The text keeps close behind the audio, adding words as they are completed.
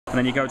and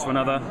then you go to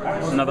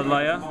another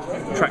layer,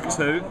 track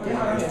 2,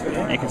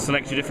 and you can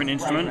select your different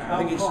instrument.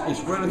 I think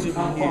it's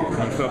relatively new. You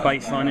put a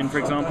bass line in, for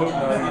example.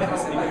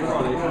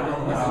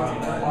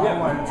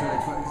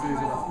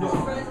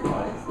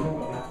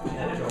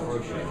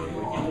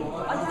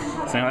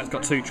 So now it's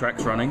got 2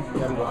 tracks running,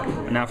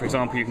 and now, for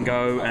example, you can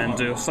go and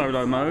do a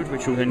solo mode,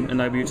 which will then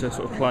enable you to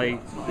sort of play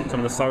some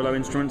of the solo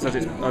instruments as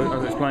it's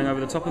playing over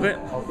the top of it.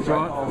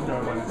 Right.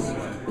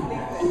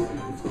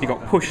 You've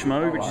got push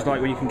mode, which is like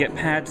where you can get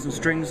pads and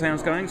string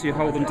sounds going, so you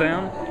hold them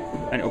down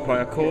and it'll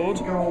play a chord.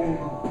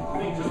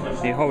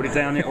 You hold it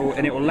down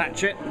and it will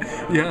latch it,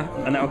 Yeah.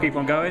 and that'll keep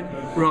on going.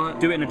 Right.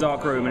 Do it in a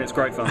dark room and it's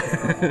great fun.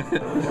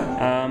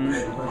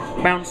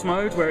 Bounce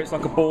mode, where it's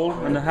like a ball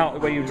and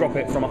where you drop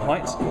it from a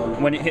height.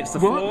 When it hits the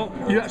floor.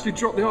 You actually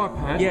drop the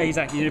iPad? Yeah,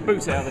 exactly. You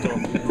boot it out the door.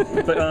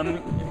 But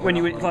when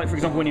you, like, for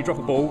example, when you drop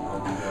a ball,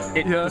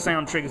 the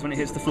sound triggers when it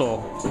hits the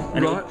floor.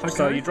 And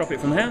so you drop it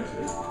from there,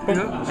 boom,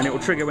 and it will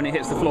trigger when it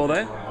hits the floor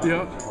there.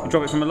 Yeah. You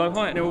drop it from a low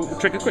height and it will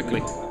trigger quickly.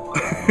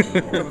 Drop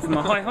it from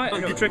a high height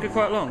and it will trigger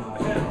quite long.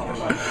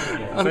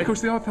 And of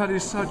course the iPad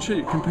is so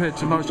cheap compared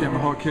to most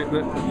Yamaha kit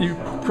that you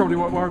probably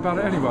won't worry about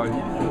it anyway.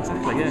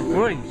 Exactly, yeah.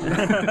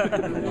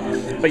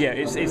 But yeah,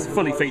 it's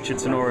fully featured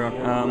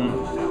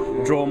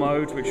Tenori-on. Draw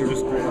mode, which will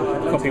just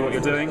copy what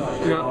you're doing.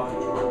 Yeah.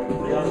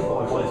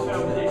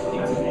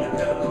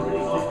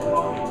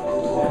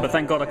 But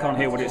thank God I can't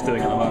hear what it's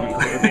doing at the moment,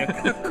 because it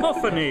would be a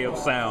cacophony of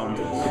sound.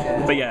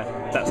 But yeah,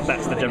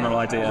 that's the general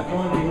idea.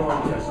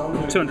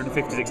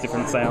 256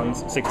 different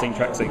sounds,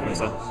 16-track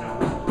sequencer.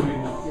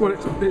 Well,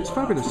 it's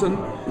fabulous. And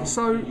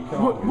so,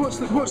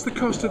 what's the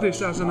cost of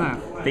this as an app?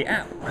 The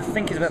app, I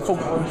think, is about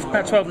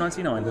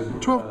 £12.99.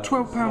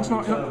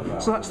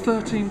 £12.99. So that's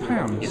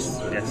 £13. Yes,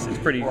 it's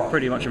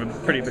pretty much of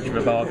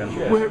a bargain.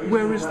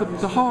 Where is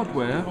the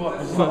hardware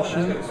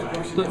version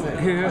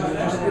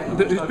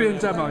that is being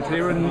demoed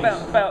here? And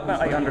about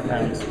 £800.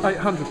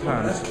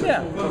 £800.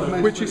 Yeah,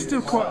 which is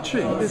still quite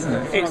cheap, isn't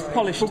it? it's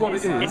polished. For what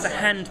it is. It's a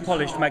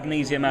hand-polished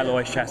magnesium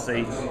alloy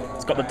chassis.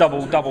 It's got the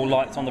double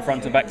lights on the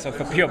front and back. So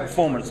for pure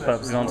performance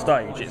purposes on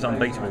stage, it's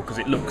unbeatable because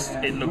it looks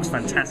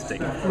fantastic.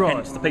 Right.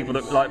 Hence, the people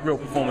that like real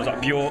performers like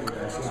Bjork,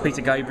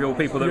 Peter Gabriel,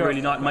 people that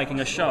really like making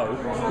a show,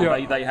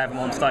 they have them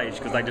on stage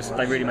because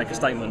they really make a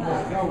statement.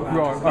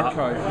 Right. But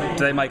Okay.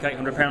 do they make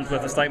 £800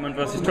 worth of statement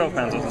versus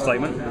 £12 worth of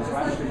statement?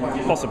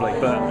 Possibly,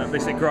 but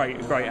it's a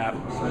great app.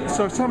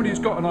 So if somebody who's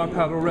got an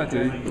iPad already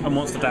And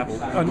wants to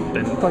dabble,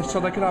 and so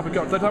they can have a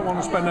go. They don't want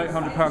to spend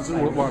 £800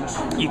 all at once.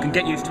 you can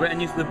get used to it,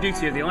 and the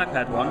beauty of the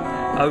iPad one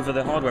over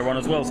the hardware one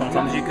as well.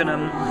 Sometimes you can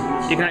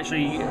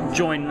actually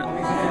join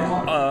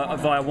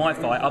via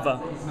Wi-Fi other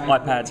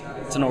iPad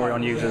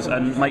Tenori-on users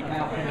and make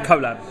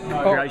collab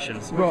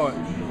creations. Right.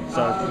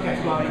 So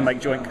you can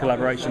make joint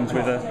collaborations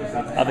with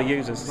other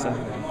users. So.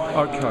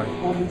 Okay.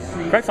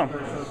 Great fun.